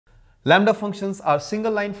Lambda functions are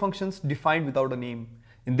single-line functions defined without a name.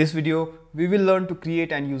 In this video, we will learn to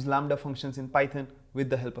create and use Lambda functions in Python with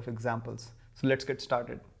the help of examples. So let's get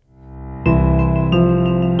started.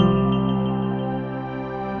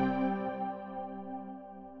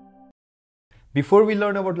 Before we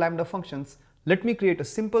learn about Lambda functions, let me create a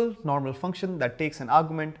simple normal function that takes an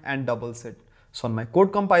argument and doubles it. So on my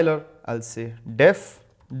code compiler, I'll say def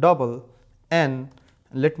double n,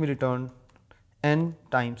 let me return n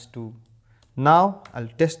times 2. Now I'll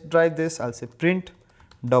test drive this. I'll say print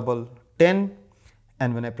double 10,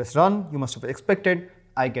 and when I press run, you must have expected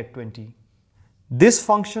I get 20. This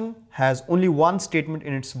function has only one statement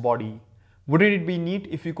in its body. Wouldn't it be neat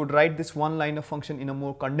if we could write this one line of function in a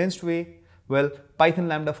more condensed way? Well, Python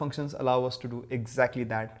Lambda functions allow us to do exactly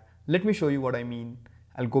that. Let me show you what I mean.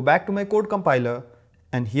 I'll go back to my code compiler,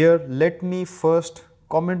 and here let me first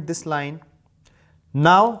comment this line.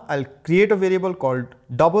 Now I'll create a variable called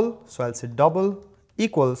double. So I'll say double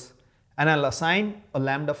equals, and I'll assign a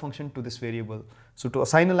Lambda function to this variable. So to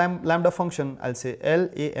assign a Lambda function, I'll say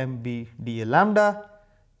lambda Lambda,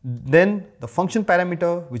 then the function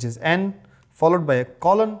parameter, which is n, followed by a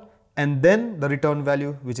colon, and then the return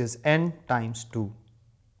value, which is n times 2.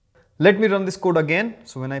 Let me run this code again.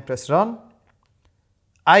 So when I press run,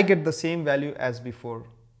 I get the same value as before.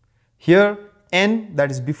 Here n, that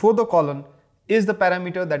is before the colon, is the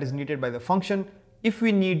parameter that is needed by the function. If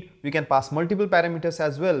we need, we can pass multiple parameters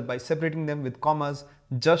as well by separating them with commas,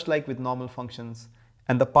 just like with normal functions.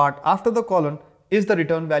 And the part after the colon is the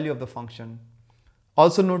return value of the function.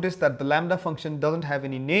 Also notice that the Lambda function doesn't have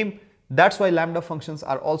any name. That's why Lambda functions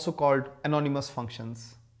are also called anonymous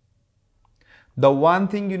functions. The one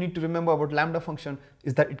thing you need to remember about Lambda function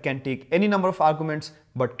is that it can take any number of arguments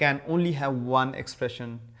but can only have one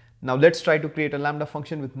expression. Now let's try to create a Lambda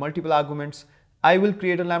function with multiple arguments. I will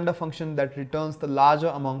create a Lambda function that returns the larger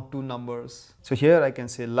among two numbers. So here I can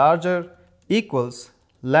say larger equals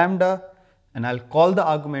Lambda, and I'll call the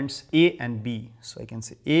arguments a and b. So I can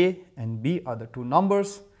say a and b are the two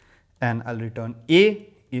numbers, and I'll return a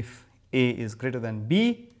if a is greater than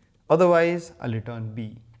b, otherwise I'll return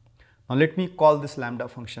b. Now let me call this Lambda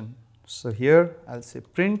function. So here I'll say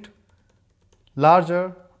print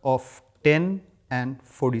larger of 10 and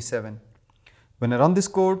 47. When I run this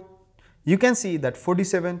code, you can see that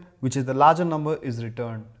 47, which is the larger number, is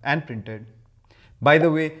returned and printed. By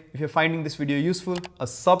the way, if you're finding this video useful, a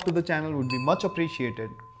sub to the channel would be much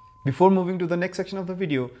appreciated. Before moving to the next section of the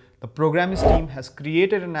video, the Programiz team has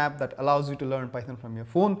created an app that allows you to learn Python from your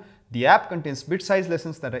phone. The app contains bit-sized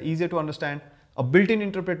lessons that are easier to understand, a built-in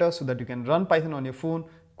interpreter so that you can run Python on your phone,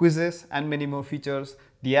 quizzes, and many more features.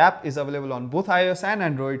 The app is available on both iOS and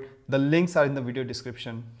Android. The links are in the video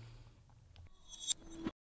description.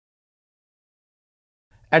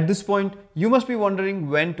 At this point, you must be wondering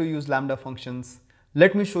when to use Lambda functions.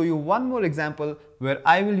 Let me show you one more example where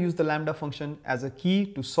I will use the Lambda function as a key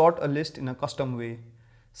to sort a list in a custom way.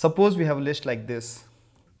 Suppose we have a list like this.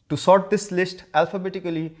 To sort this list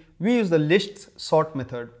alphabetically, we use the lists sort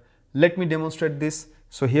method. Let me demonstrate this.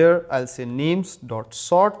 So here I'll say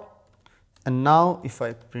names.sort, and now if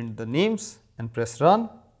I print the names and press run,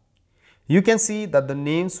 you can see that the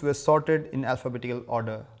names were sorted in alphabetical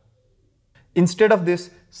order. Instead of this,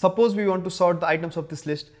 suppose we want to sort the items of this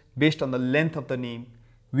list based on the length of the name.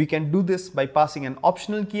 We can do this by passing an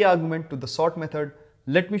optional key argument to the sort method.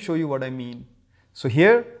 Let me show you what I mean. So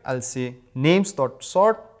here I'll say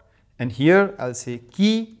names.sort, and here I'll say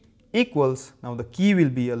key equals, now the key will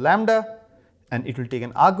be a lambda and it will take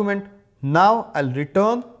an argument. Now I'll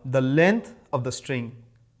return the length of the string.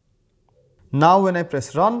 Now when I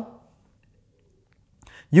press run,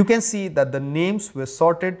 you can see that the names were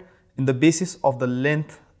sorted in the basis of the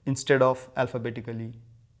length instead of alphabetically.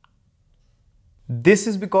 This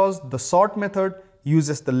is because the sort method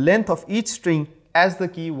uses the length of each string as the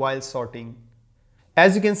key while sorting.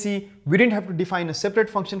 As you can see, we didn't have to define a separate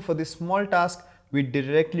function for this small task. We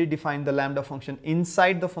directly defined the Lambda function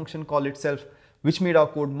inside the function call itself, which made our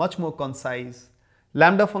code much more concise.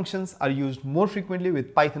 Lambda functions are used more frequently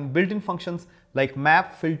with Python built-in functions like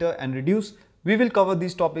map, filter, and reduce. We will cover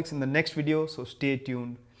these topics in the next video, so stay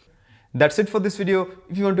tuned. That's it for this video.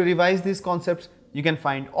 If you want to revise these concepts, you can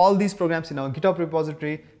find all these programs in our GitHub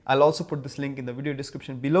repository. I'll also put this link in the video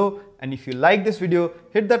description below. And if you like this video,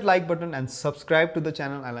 hit that like button and subscribe to the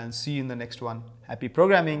channel, and I'll see you in the next one. Happy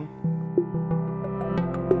programming!